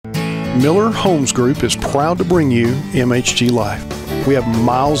Miller Homes Group is proud to bring you MHG Life. We have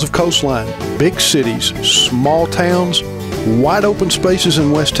miles of coastline, big cities, small towns, wide open spaces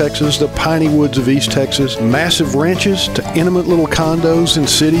in West Texas, the piney woods of East Texas, massive ranches to intimate little condos in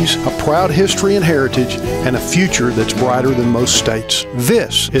cities, a proud history and heritage, and a future that's brighter than most states.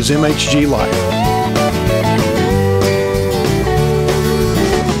 This is MHG Life.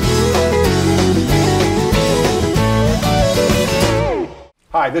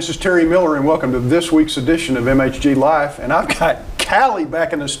 Hi, this is Terry Miller, and welcome to this week's edition of MHG Life. And I've got Callie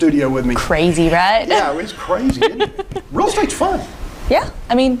back in the studio with me. Crazy, right? Yeah, it's crazy, isn't it? Real estate's fun. Yeah,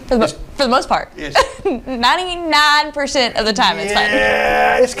 I mean, for the most part. 99% of the time it's fun.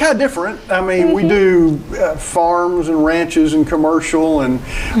 Yeah, it's kind of different. I mean, we do farms and ranches and commercial and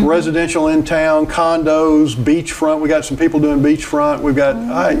residential in town, condos, beachfront. We got some people doing beachfront. We've got,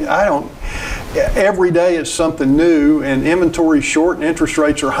 every day is something new, and inventory's short and interest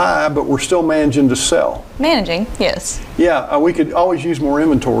rates are high, but we're still managing to sell. Managing, yes. Yeah, we could always use more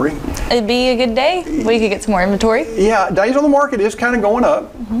inventory. It'd be a good day. We could get some more inventory. Yeah, days on the market is kind of going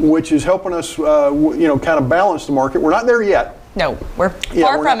up, which is helping us, kind of balance the market. We're not there yet. No, we're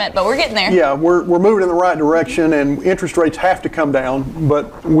far from it, but we're getting there. Yeah, we're moving in the right direction, and interest rates have to come down,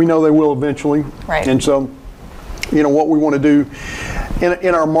 but we know they will eventually. Right. And so, what we want to do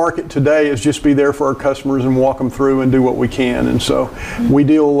in our market today is just be there for our customers and walk them through and do what we can. And so we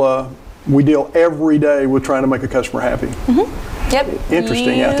deal every day with trying to make a customer happy. Yep.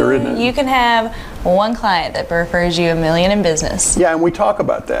 Interesting out there, isn't it? You can have one client that refers you $1 million in business. Yeah, and we talk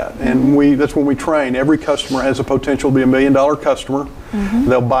about that, and that's when we train. Every customer has a potential to be $1 million customer.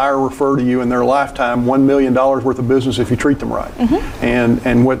 They'll buy or refer to you in their lifetime $1 million worth of business if you treat them right. And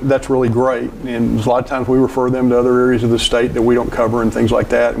that's really great. And a lot of times we refer them to other areas of the state that we don't cover and things like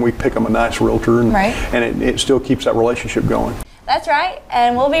that, and we pick them a nice realtor, and it still keeps that relationship going. That's right,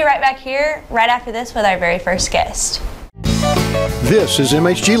 and we'll be right back here right after this with our very first guest. This is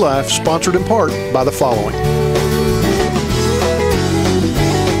MHG Life, sponsored in part by the following.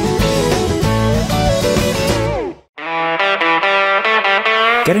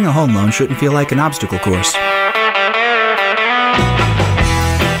 Getting a home loan shouldn't feel like an obstacle course.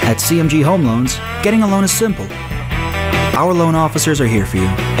 At CMG Home Loans, getting a loan is simple. Our loan officers are here for you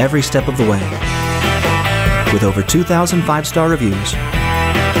every step of the way. With over 2,000 five-star reviews,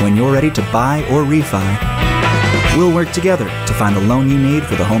 when you're ready to buy or refi, we'll work together to find the loan you need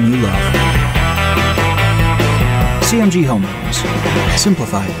for the home you love. CMG Home Loans.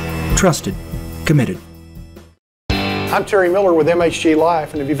 Simplified, trusted, committed. I'm Terry Miller with MHG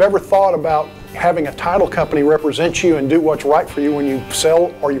Life, and if you've ever thought about having a title company represent you and do what's right for you when you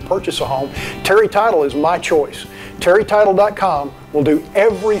sell or you purchase a home, Terry Title is my choice. TerryTitle.com will do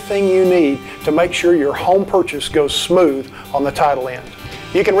everything you need to make sure your home purchase goes smooth on the title end.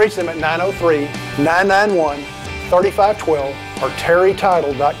 You can reach them at 903-991-3512 or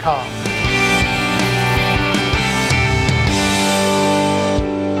TerryTitle.com.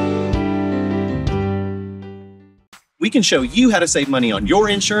 We can show you how to save money on your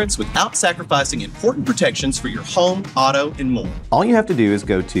insurance without sacrificing important protections for your home, auto, and more. All you have to do is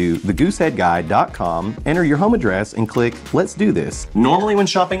go to thegooseheadguide.com, enter your home address, and click Let's Do This. Normally when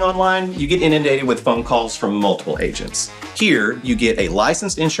shopping online, you get inundated with phone calls from multiple agents. Here, you get a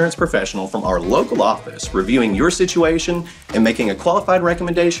licensed insurance professional from our local office reviewing your situation and making a qualified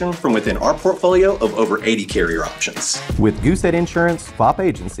recommendation from within our portfolio of over 80 carrier options. With Goosehead Insurance, FOP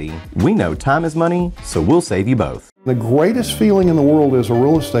Agency, we know time is money, so we'll save you both. The greatest feeling in the world as a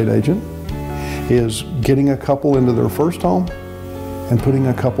real estate agent is getting a couple into their first home and putting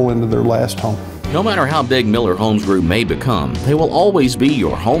a couple into their last home. No matter how big Miller Homes Group may become, they will always be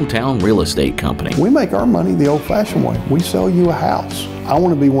your hometown real estate company. We make our money the old-fashioned way. We sell you a house. I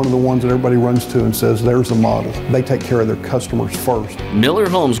want to be one of the ones that everybody runs to and says, there's a model. They take care of their customers first. Miller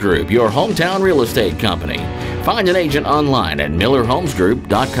Homes Group, your hometown real estate company. Find an agent online at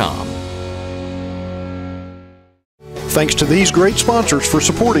millerhomesgroup.com. Thanks to these great sponsors for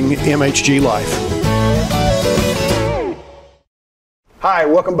supporting MHG Life. Hi,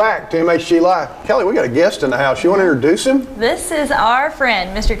 welcome back to MHG Live. Kelly, we got a guest in the house. You want to introduce him? This is our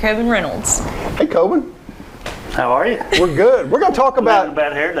friend, Mr. Coben Reynolds. Hey, Coben. How are you? We're good. We're going to talk about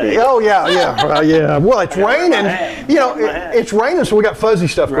bad hair day. Oh yeah. Well, it's raining. It's raining, so we got fuzzy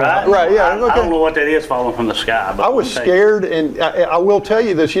stuff going on. Right? Yeah. I don't know what that is falling from the sky. But I was scared, and I will tell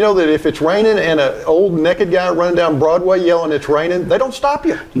you this. You know that if it's raining and an old naked guy running down Broadway yelling it's raining, they don't stop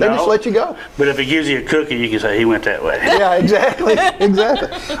you. They just let you go. But if he gives you a cookie, you can say he went that way. Yeah, exactly.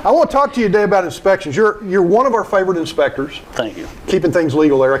 I want to talk to you today about inspections. You're one of our favorite inspectors. Thank you. Keeping things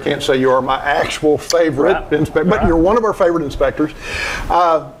legal there. I can't say you are my actual favorite inspector. But you're one of our favorite inspectors.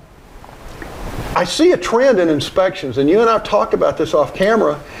 I see a trend in inspections, and you and I have talked about this off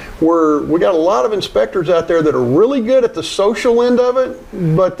camera, where we got a lot of inspectors out there that are really good at the social end of it,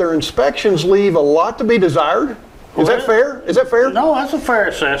 but their inspections leave a lot to be desired. Is that fair? Is that fair? No, that's a fair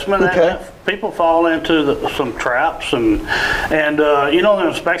assessment. Okay. People fall into some traps, and you know, the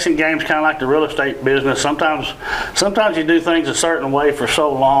inspection game's kind of like the real estate business. Sometimes you do things a certain way for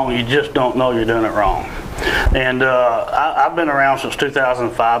so long, you just don't know you're doing it wrong. And I've been around since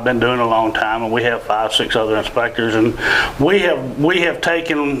 2005, been doing it a long time, and we have 5, 6 other inspectors, and we have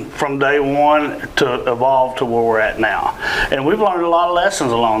taken from day one to evolve to where we're at now. And we've learned a lot of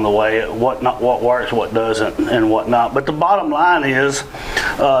lessons along the way, what works, what doesn't, and what not. But the bottom line is,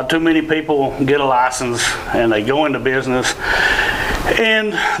 too many people get a license and they go into business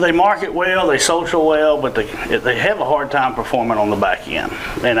and they market well, they social well, but they have a hard time performing on the back end.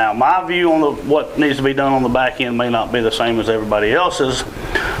 And now my view on what needs to be done on the back end may not be the same as everybody else's,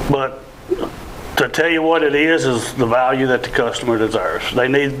 but to tell you what it is the value that the customer deserves. They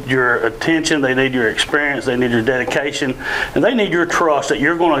need your attention, they need your experience, they need your dedication, and they need your trust that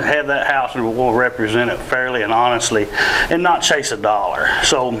you're going to have that house and will represent it fairly and honestly and not chase a dollar.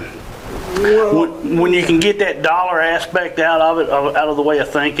 So when you can get that dollar aspect out of the way of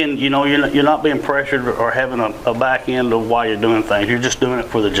thinking, you know, you're not being pressured or having a back end of why you're doing things. You're just doing it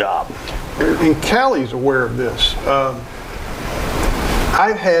for the job. And Callie's aware of this.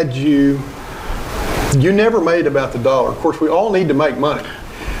 I've had you never made about the dollar. Of course, we all need to make money.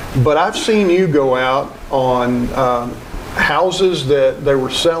 But I've seen you go out on houses that they were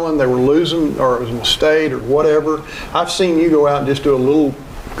selling, they were losing, or it was an estate or whatever. I've seen you go out and just do a little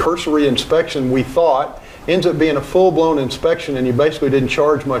cursory inspection, we thought, ends up being a full-blown inspection, and you basically didn't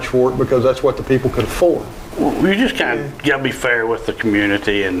charge much for it because that's what the people could afford. Well, you just kind of got to be fair with the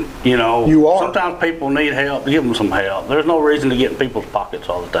community, and you know, sometimes people need help. Give them some help. There's no reason to get in people's pockets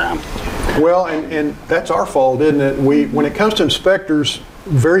all the time. Well, and that's our fault, isn't it? When it comes to inspectors,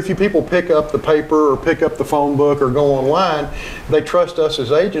 very few people pick up the paper or pick up the phone book or go online. They trust us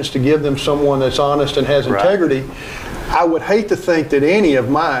as agents to give them someone that's honest and has integrity. I would hate to think that any of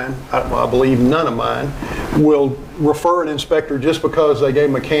mine, I believe none of mine, will refer an inspector just because they gave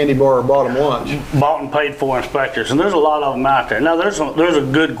them a candy bar or bought them lunch. Bought and paid for inspectors, and there's a lot of them out there. Now there's a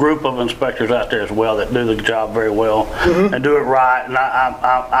good group of inspectors out there as well that do the job very well and do it right. And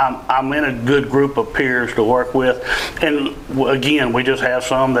I'm in a good group of peers to work with. And again, we just have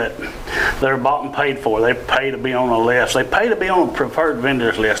some that they're bought and paid for. They pay to be on a list. They pay to be on a preferred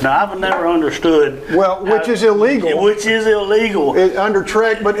vendors list. Now I've never understood. Well, which is illegal. Which is illegal. Under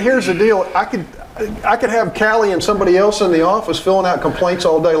track. But here's the deal. I could have Callie and somebody else in the office filling out complaints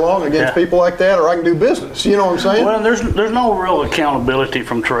all day long against people like that, or I can do business. You know what I'm saying? Well, there's no real accountability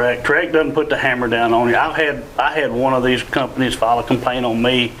from Trek. Trek doesn't put the hammer down on you. I had one of these companies file a complaint on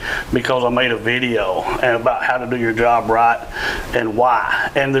me because I made a video about how to do your job right and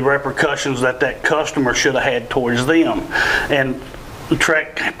why, and the repercussions that customer should have had towards them. And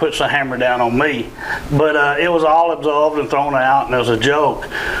Trek puts the hammer down on me, but it was all absolved and thrown out, and it was a joke.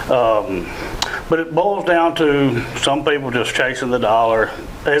 But it boils down to some people just chasing the dollar.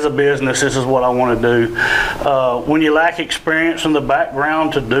 As a business, this is what I want to do. When you lack experience in the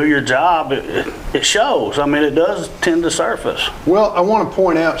background to do your job, it shows. I mean, it does tend to surface. Well, I want to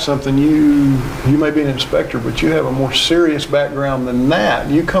point out something. You may be an inspector, but you have a more serious background than that.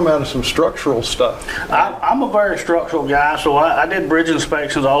 You come out of some structural stuff. I'm a very structural guy, so I did bridge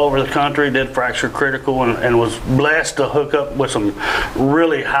inspections all over the country, did fracture critical, and was blessed to hook up with some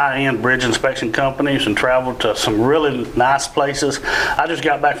really high-end bridge inspection companies and traveled to some really nice places. I just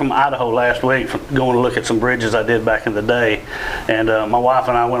got back from Idaho last week going to look at some bridges I did back in the day, and my wife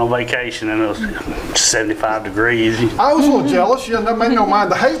and I went on vacation, and it was 75 degrees. I was a little jealous. You know, make no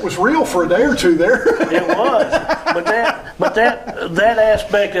mind, the hate was real for a day or two there. It was, but that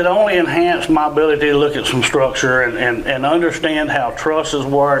aspect, it only enhanced my ability to look at some structure and understand how trusses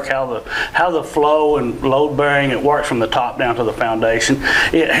work, how the flow and load bearing, it works from the top down to the foundation.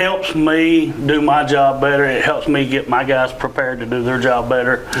 It helps me do my job better. It helps me get my guys prepared to do their job better.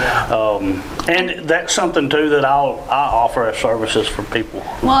 Yeah. And that's something too that I offer as services for people.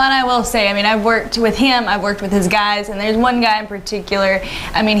 Well, and I will say, I mean, I've worked with him, I've worked with his guys, and there's one guy in particular,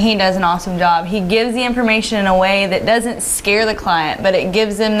 I mean, he does an awesome job. He gives the information in a way that doesn't scare the client, but it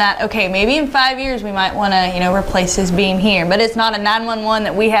gives them that, okay, maybe in 5 years we might want to, you know, replace this beam here, but it's not a 911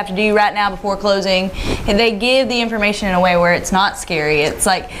 that we have to do right now before closing. And they give the information in a way where it's not scary. It's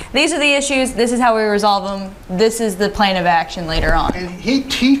like, these are the issues, this is how we resolve them, this is the plan of action later on. And he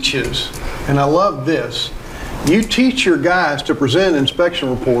teaches, and I love this, you teach your guys to present an inspection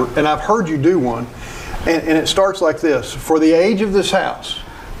report, and I've heard you do one, and it starts like this. For the age of this house,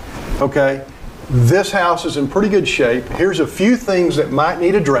 okay, this house is in pretty good shape. Here's a few things that might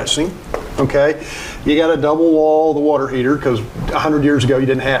need addressing. Okay, you got to double wall the water heater because 100 years ago you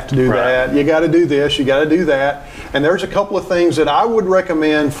didn't have to do that. You got to do this, you got to do that. And there's a couple of things that I would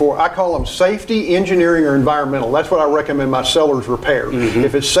recommend for, I call them safety, engineering, or environmental. That's what I recommend my sellers repair.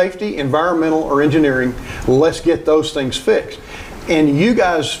 If it's safety, environmental, or engineering, let's get those things fixed. And you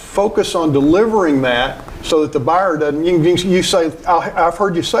guys focus on delivering that so that the buyer doesn't, you say, I've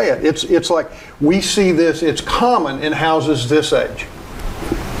heard you say it, it's like, we see this, it's common in houses this age.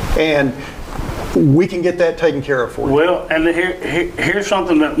 And we can get that taken care of for you. Well, and here's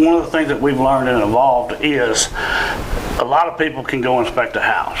something that one of the things that we've learned and evolved is a lot of people can go inspect a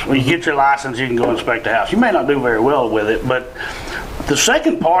house. When you get your license, you can go inspect a house. You may not do very well with it, but the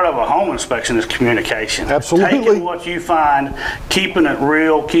second part of a home inspection is communication. Absolutely. Taking what you find, keeping it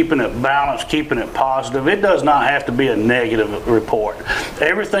real, keeping it balanced, keeping it positive. It does not have to be a negative report.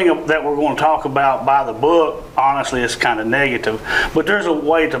 Everything that we're going to talk about by the book, honestly, is kind of negative, but there's a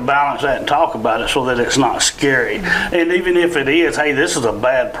way to balance that and talk about it so that it's not scary. And even if it is, hey, this is a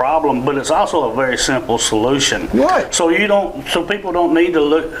bad problem, but it's also a very simple solution. Right. So people don't need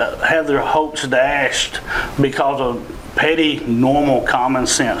to have their hopes dashed because of petty, normal, common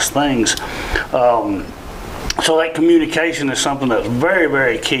sense things. So that communication is something that's very,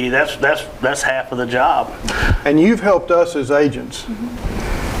 very key. That's half of the job. And you've helped us as agents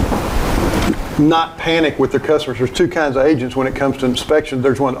not panic with their customers. There's two kinds of agents when it comes to inspection.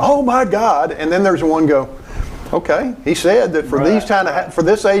 There's one, oh my God, and then there's one go, okay, he said that for these for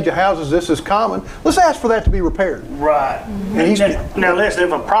this age of houses, this is common. Let's ask for that to be repaired. Right. And now listen,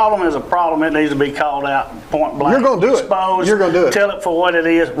 if a problem is a problem, it needs to be called out point blank. You're going to do Exposed, it. You're going to do it. Tell it for what it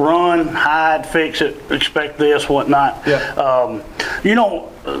is. Run, hide, fix it. Expect this, whatnot. Yeah. You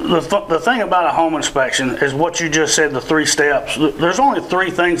know, the thing about a home inspection is what you just said, the 3 steps. There's only 3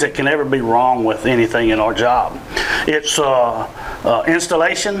 things that can ever be wrong with anything in our job. It's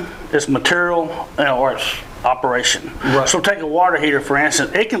installation, it's material, or it's operation. Right. So take a water heater, for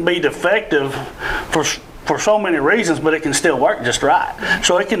instance. It can be defective for so many reasons, but it can still work just right.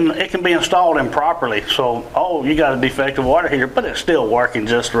 So it can be installed improperly. So, oh, you got a defective water heater, but it's still working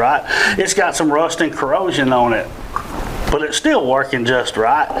just right. It's got some rust and corrosion on it, but it's still working just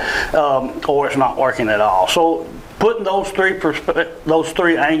right, or it's not working at all. So putting those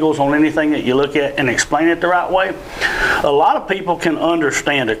three angles on anything that you look at and explain it the right way, a lot of people can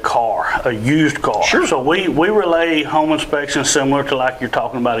understand a used car. Sure. So we relay home inspections similar to like you're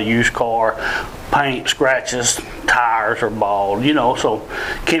talking about a used car. Paint, scratches, tires are bald, you know, so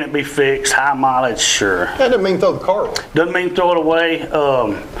can it be fixed? High mileage, sure. That doesn't mean throw the car away. Doesn't mean throw it away.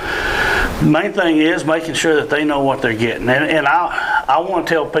 The main thing is making sure that they know what they're getting. And I want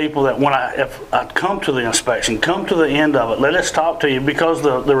to tell people that if I come to the inspection, come to the end of it, let us talk to you, because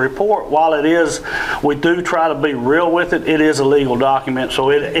the report, while it is, we do try to be real with it, it is a legal document, so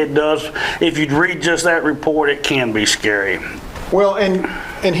it does, if you read just that report, it can be scary. Well,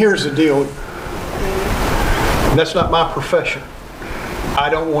 and here's the deal. That's not my profession. I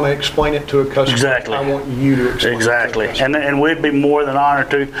don't want to explain it to a customer. Exactly. I want you to explain exactly. it to a customer. And we'd be more than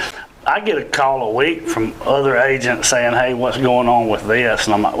honored to. I get a call a week from other agents saying, hey, what's going on with this?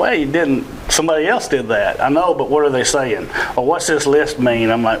 And I'm like, well, you didn't, somebody else did that. I know, but what are they saying? Or what's this list mean?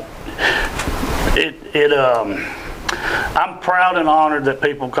 I'm like, I'm proud and honored that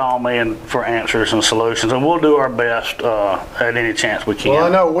people call me for answers and solutions, and we'll do our best at any chance we can. Well, I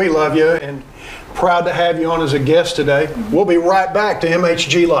know we love you, and proud to have you on as a guest today. We'll be right back to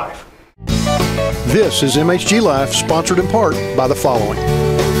MHG Life. This is MHG Life, sponsored in part by the following.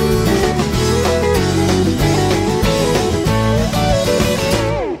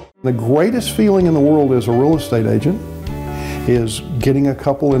 The greatest feeling in the world as a real estate agent is getting a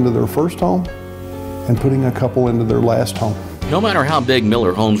couple into their first home and putting a couple into their last home. No matter how big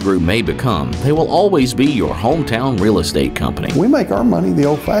Miller Homes Group may become, they will always be your hometown real estate company. We make our money the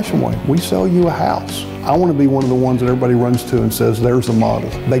old-fashioned way. We sell you a house. I want to be one of the ones that everybody runs to and says, there's a model.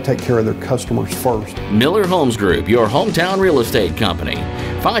 They take care of their customers first. Miller Homes Group, your hometown real estate company.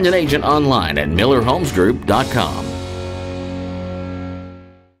 Find an agent online at millerhomesgroup.com.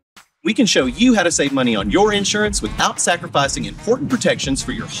 We can show you how to save money on your insurance without sacrificing important protections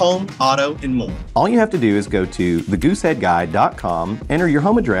for your home, auto, and more. All you have to do is go to thegooseheadguide.com, enter your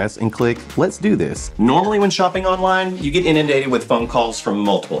home address, and click Let's Do This. Normally when shopping online, you get inundated with phone calls from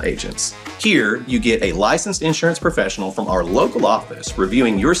multiple agents. Here, you get a licensed insurance professional from our local office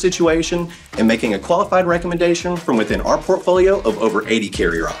reviewing your situation and making a qualified recommendation from within our portfolio of over 80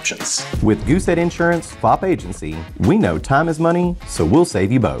 carrier options. With Goosehead Insurance, FOP Agency, we know time is money, so we'll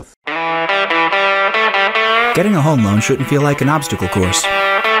save you both. Getting a home loan shouldn't feel like an obstacle course.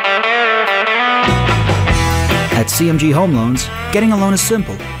 CMG Home Loans, getting a loan is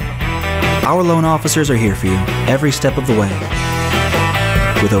simple. Our loan officers are here for you every step of the way.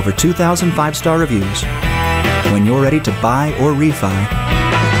 With over 2,000 five-star reviews, when you're ready to buy or refi,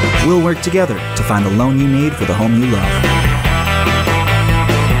 we'll work together to find the loan you need for the home you love.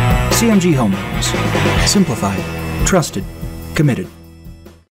 CMG Home Loans. Simplified, trusted, committed.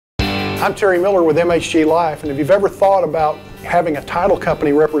 I'm Terry Miller with MHG Life, and if you've ever thought about having a title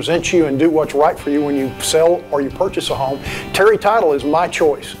company represent you and do what's right for you when you sell or you purchase a home, Terry Title is my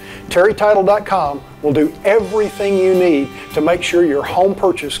choice. TerryTitle.com will do everything you need to make sure your home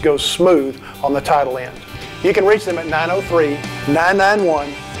purchase goes smooth on the title end. You can reach them at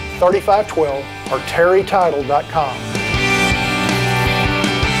 903-991-3512 or TerryTitle.com.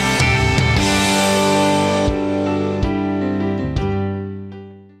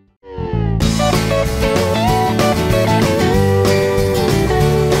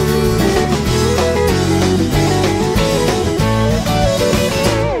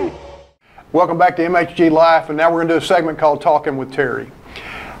 Welcome back to MHG Life, and now we're going to do a segment called Talking with Terry.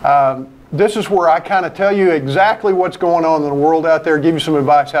 This is where I kind of tell you exactly what's going on in the world out there, give you some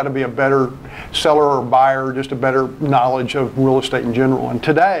advice how to be a better seller or buyer, just a better knowledge of real estate in general. And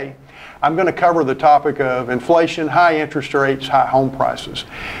today, I'm going to cover the topic of inflation, high interest rates, high home prices.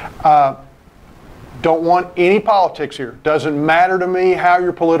 Don't want any politics here. Doesn't matter to me how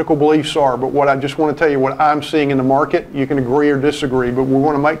your political beliefs are, but what I just want to tell you what I'm seeing in the market. You can agree or disagree, but we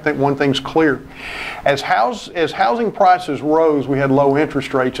want to make one thing's clear. As housing prices rose, we had low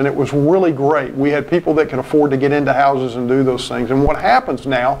interest rates, and it was really great. We had people that could afford to get into houses and do those things. And what happens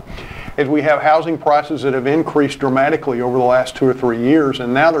now is we have housing prices that have increased dramatically over the last 2 or 3 years,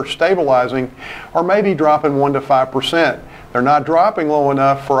 and now they're stabilizing or maybe dropping 1 to 5%. They're not dropping low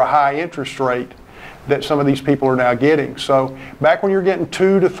enough for a high interest rate that some of these people are now getting. So back when you're getting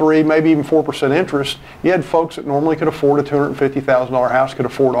 2 to 3, maybe even 4% interest, you had folks that normally could afford a $250,000 house could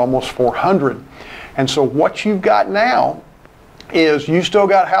afford almost $400,000. And so what you've got now is you still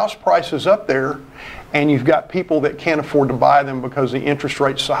got house prices up there, and you've got people that can't afford to buy them because the interest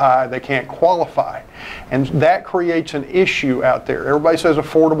rate's so high they can't qualify. And that creates an issue out there. Everybody says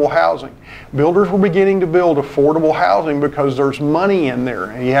affordable housing. Builders were beginning to build affordable housing because there's money in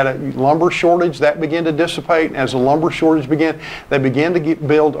there. And you had a lumber shortage, that began to dissipate. And as the lumber shortage began, they began to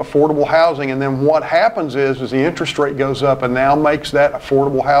build affordable housing. And then what happens is the interest rate goes up and now makes that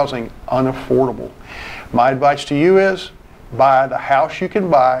affordable housing unaffordable. My advice to you is buy the house you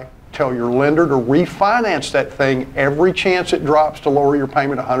can buy. Tell your lender to refinance that thing every chance it drops to lower your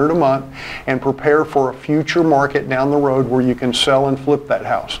payment $100 a month, and prepare for a future market down the road where you can sell and flip that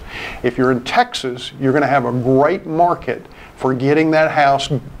house. If you're in Texas, you're going to have a great market for getting that house,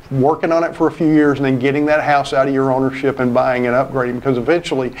 working on it for a few years, and then getting that house out of your ownership and buying and upgrading, because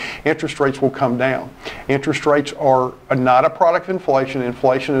eventually interest rates will come down. Interest rates are not a product of inflation.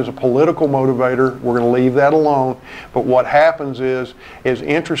 Inflation is a political motivator. We're going to leave that alone. But what happens is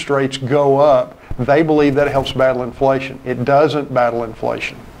interest rates go up. They believe that helps battle inflation. It doesn't battle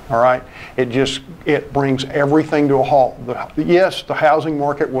inflation. All right, it brings everything to a halt. Yes, the housing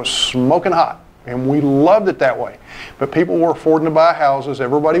market was smoking hot, and we loved it that way. But people were affording to buy houses.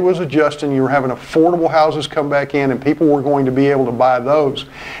 Everybody was adjusting. You were having affordable houses come back in, and people were going to be able to buy those.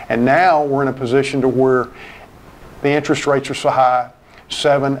 And now we're in a position to where the interest rates are so high,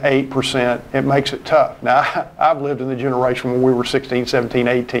 7, 8%, it makes it tough. Now, I've lived in the generation when we were 16, 17,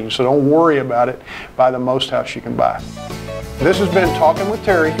 18, so don't worry about it. Buy the most house you can buy. This has been Talking with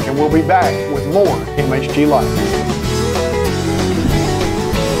Terry, and we'll be back with more MHG Life.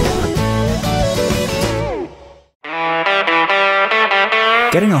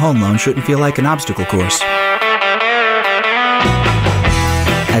 Getting a home loan shouldn't feel like an obstacle course.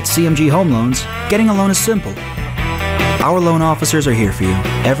 At CMG Home Loans, getting a loan is simple. Our loan officers are here for you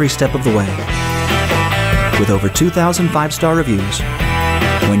every step of the way. With over 2,000 five-star reviews,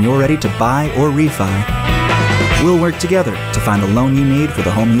 when you're ready to buy or refi, we'll work together to find the loan you need for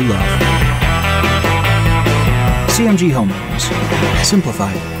the home you love. CMG Home Loans.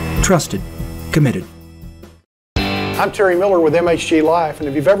 Simplified, trusted, committed. I'm Terry Miller with MHG Life, and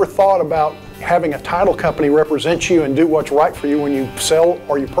if you've ever thought about having a title company represent you and do what's right for you when you sell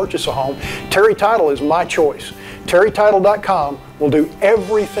or you purchase a home, Terry Title is my choice. TerryTitle.com will do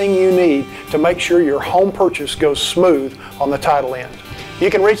everything you need to make sure your home purchase goes smooth on the title end.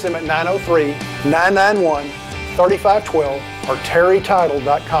 You can reach them at 903-991-3512 or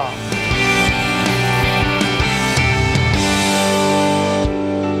TerryTitle.com.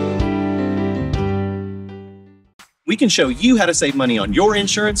 we can show you how to save money on your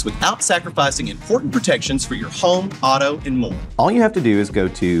insurance without sacrificing important protections for your home, auto, and more. All you have to do is go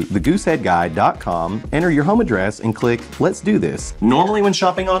to thegooseheadguide.com, enter your home address, and click Let's Do This. Normally when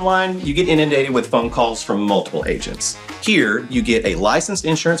shopping online, you get inundated with phone calls from multiple agents. Here, you get a licensed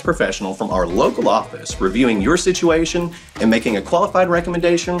insurance professional from our local office reviewing your situation and making a qualified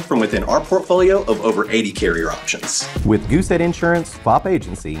recommendation from within our portfolio of over 80 carrier options. With Goosehead Insurance, FOP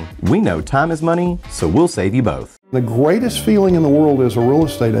Agency, we know time is money, so we'll save you both. The greatest feeling in the world as a real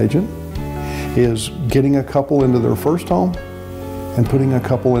estate agent is getting a couple into their first home and putting a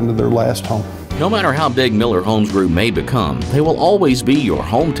couple into their last home. No matter how big Miller Homes Group may become, they will always be your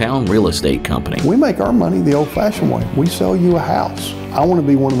hometown real estate company. We make our money the old-fashioned way. We sell you a house. I want to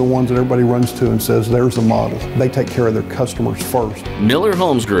be one of the ones that everybody runs to and says, there's a model. They take care of their customers first. Miller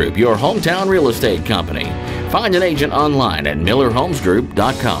Homes Group, your hometown real estate company. Find an agent online at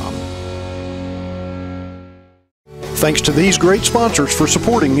millerhomesgroup.com. Thanks to these great sponsors for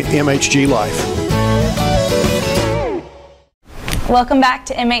supporting MHG Life. Welcome back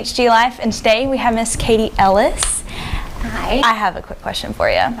to MHG Life, and today we have Miss Katie Ellis. Hi. I have a quick question for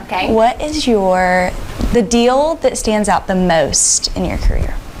you. Okay. What is the deal that stands out the most in your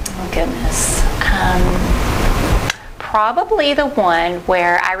career? Oh goodness. Probably the one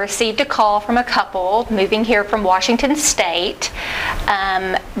where I received a call from a couple moving here from Washington State.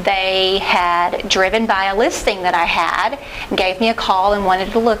 They had driven by a listing that I had and gave me a call and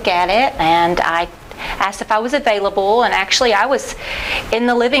wanted to look at it, and I asked if I was available, and actually I was in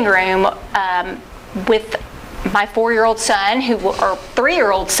the living room with my 4-year-old son, or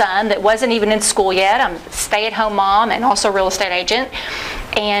 3-year-old son that wasn't even in school yet. I'm a stay-at-home mom and also a real estate agent,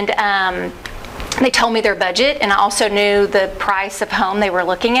 and they told me their budget, and I also knew the price of home they were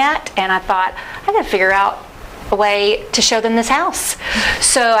looking at, and I thought, I gotta figure out a way to show them this house.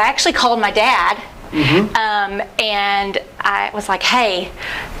 So I actually called my dad. And I was like, hey,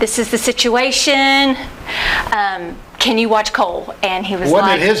 this is the situation. Can you watch Cole? And he was like,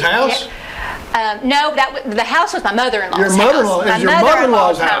 Wasn't it his house? No, the house was my mother-in-law's house. Your mother-in-law, it was your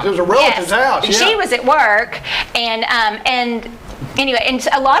mother-in-law's house. It was a relative's house. And she was at work, and anyway, and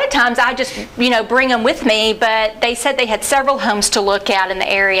a lot of times I just, bring them with me, but they said they had several homes to look at in the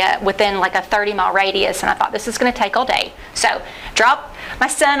area within like a 30-mile radius, and I thought this is going to take all day. So drop my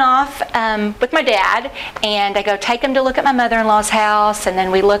son off with my dad, and I go take him to look at my mother-in-law's house, and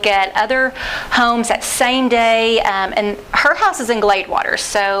then we look at other homes that same day, and her house is in Gladewater,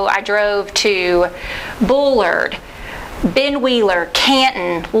 so I drove to Bullard, Ben Wheeler,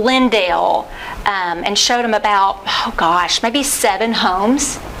 Canton, Lindale, and showed them about, maybe 7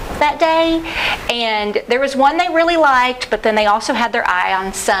 homes that day. And there was one they really liked, but then they also had their eye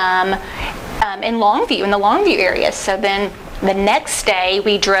on some in Longview, in the Longview area. So then the next day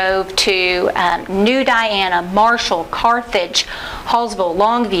we drove to New Diana, Marshall, Carthage, Hallsville,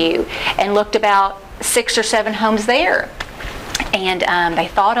 Longview, and looked about 6 or 7 homes there. And they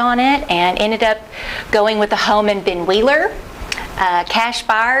thought on it and ended up going with a home in Ben Wheeler. Cash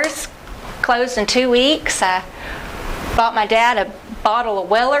buyers, closed in 2 weeks. I bought my dad a bottle of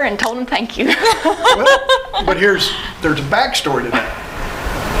Weller and told him thank you. Well, but there's a backstory to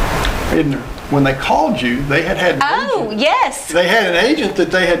that, isn't there? When they called you, they had an agent. Yes. They had an agent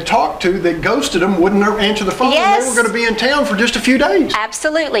that they had talked to that ghosted them, wouldn't answer the phone, and they were going to be in town for just a few days.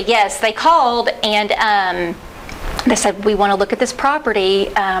 Absolutely, yes. They called, and they said, we want to look at this property.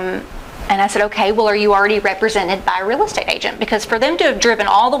 And I said, okay, well, are you already represented by a real estate agent? Because for them to have driven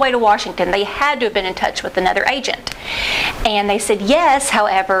all the way to Washington, they had to have been in touch with another agent. And they said, yes,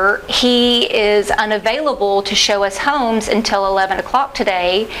 however, he is unavailable to show us homes until 11 o'clock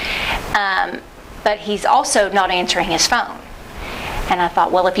today, but he's also not answering his phone. And I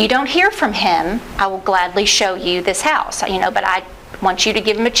thought, well, if you don't hear from him, I will gladly show you this house, but I want you to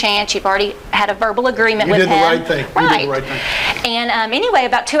give him a chance. You've already had a verbal agreement with him. You did the right thing. Right. You did the right thing. And anyway,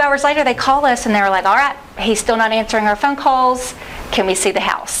 about 2 hours later, they call us and they were like, all right, he's still not answering our phone calls. Can we see the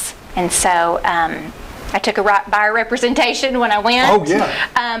house? And so I took a buyer representation when I went. Oh,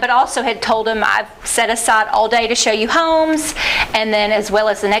 yeah. But also had told them I've set aside all day to show you homes, and then as well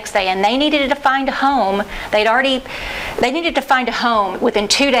as the next day. And they needed to find a home. They needed to find a home within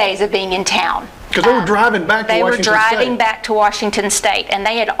 2 days of being in town. Because they were driving back to Washington State. They were driving back to Washington State, and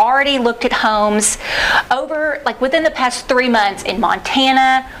they had already looked at homes within the past 3 months in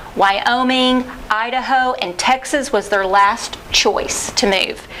Montana, Wyoming, Idaho, and Texas was their last choice to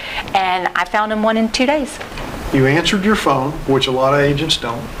move. And I found them one in 2 days. You answered your phone, which a lot of agents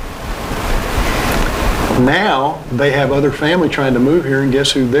don't. Now they have other family trying to move here, and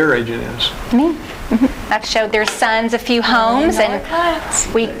guess who their agent is? Me. I've showed their sons a few homes, and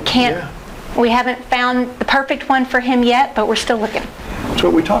we can't We haven't found the perfect one for him yet, but we're still looking. That's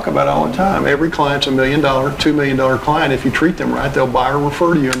what we talk about all the time. Every client's $1 million, $2 million client. If you treat them right, they'll buy or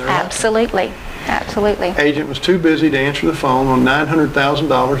refer to you in their life. Absolutely. Absolutely. Agent was too busy to answer the phone on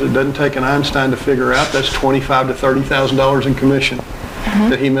 $900,000. It doesn't take an Einstein to figure out that's $25,000 to $30,000 in commission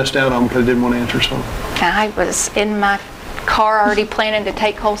that he missed out on because he didn't want to answer his phone. I was in my car already planning to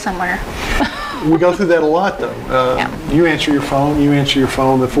take Cole somewhere. We go through that a lot, though. You answer your phone, you answer your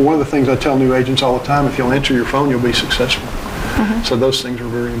phone. But for one of the things I tell new agents all the time, if you'll answer your phone, you'll be successful. So those things are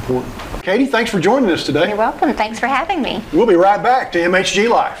very important. Katie, thanks for joining us today. You're welcome. Thanks for having me. We'll be right back to MHG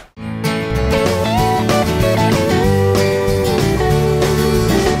Live.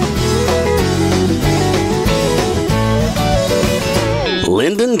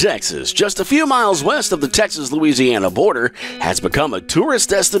 Linden, Texas, just a few miles west of the Texas-Louisiana border, has become a tourist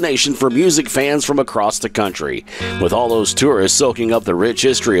destination for music fans from across the country. With all those tourists soaking up the rich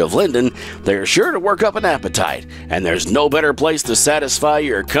history of Linden, they're sure to work up an appetite, and there's no better place to satisfy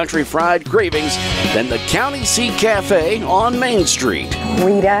your country fried cravings than the County Seat Cafe on Main Street.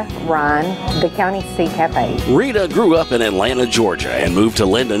 Rita Ryan, the County Seat Cafe. Rita grew up in Atlanta, Georgia, and moved to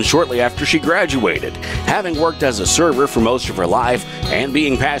Linden shortly after she graduated. Having worked as a server for most of her life and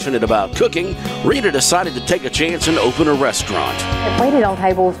being passionate about cooking, Rita decided to take a chance and open a restaurant. I've waited on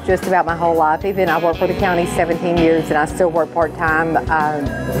tables just about my whole life. Even I worked for the county 17 years and I still work part-time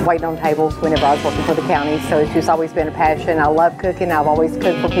waiting on tables whenever I was working for the county. So it's just always been a passion. I love cooking. I've always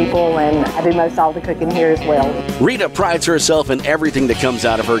cooked for people and I do most all the cooking here as well. Rita prides herself in everything that comes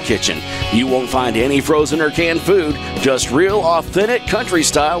out of her kitchen. You won't find any frozen or canned food, just real authentic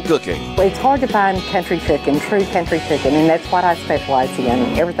country-style cooking. It's hard to find country cooking, true country cooking, and that's what I specialize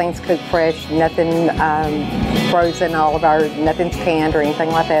in. Everything's cooked fresh, nothing frozen, nothing's canned or anything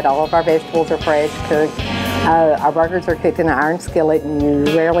like that. All of our vegetables are fresh, cooked. Our burgers are cooked in an iron skillet, and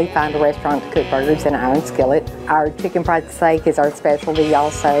you rarely find a restaurant to cook burgers in an iron skillet. Our chicken fried steak is our specialty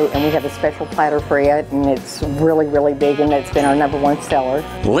also, and we have a special platter for it, and it's really, really big, and that's been our #1 seller.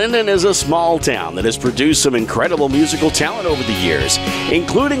 Linden is a small town that has produced some incredible musical talent over the years,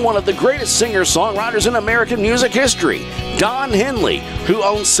 including one of the greatest singer-songwriters in American music history, Don Henley, who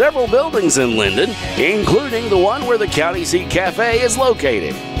owns several buildings in Linden, including the one where the County Seat Cafe is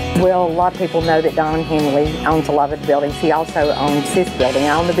located. Well, a lot of people know that Don Henley owns a lot of the buildings. He also owns this building.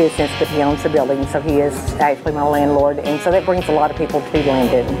 I own the business, but he owns the building, so he is actually my landlord. And so that brings a lot of people to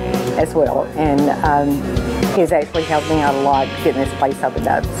Linden as well. And he's actually helped me out a lot getting this place opened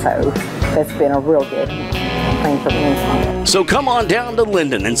up. So that's been a real good thing for me. So come on down to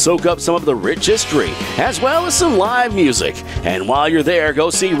Linden and soak up some of the rich history, as well as some live music. And while you're there, go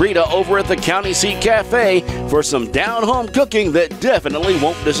see Rita over at the County Seat Cafe for some down-home cooking that definitely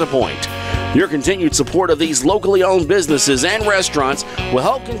won't disappoint. Your continued support of these locally owned businesses and restaurants will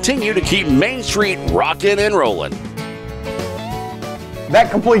help continue to keep Main Street rockin' and rollin'. That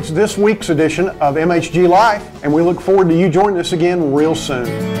completes this week's edition of MHG Live, and we look forward to you joining us again real soon.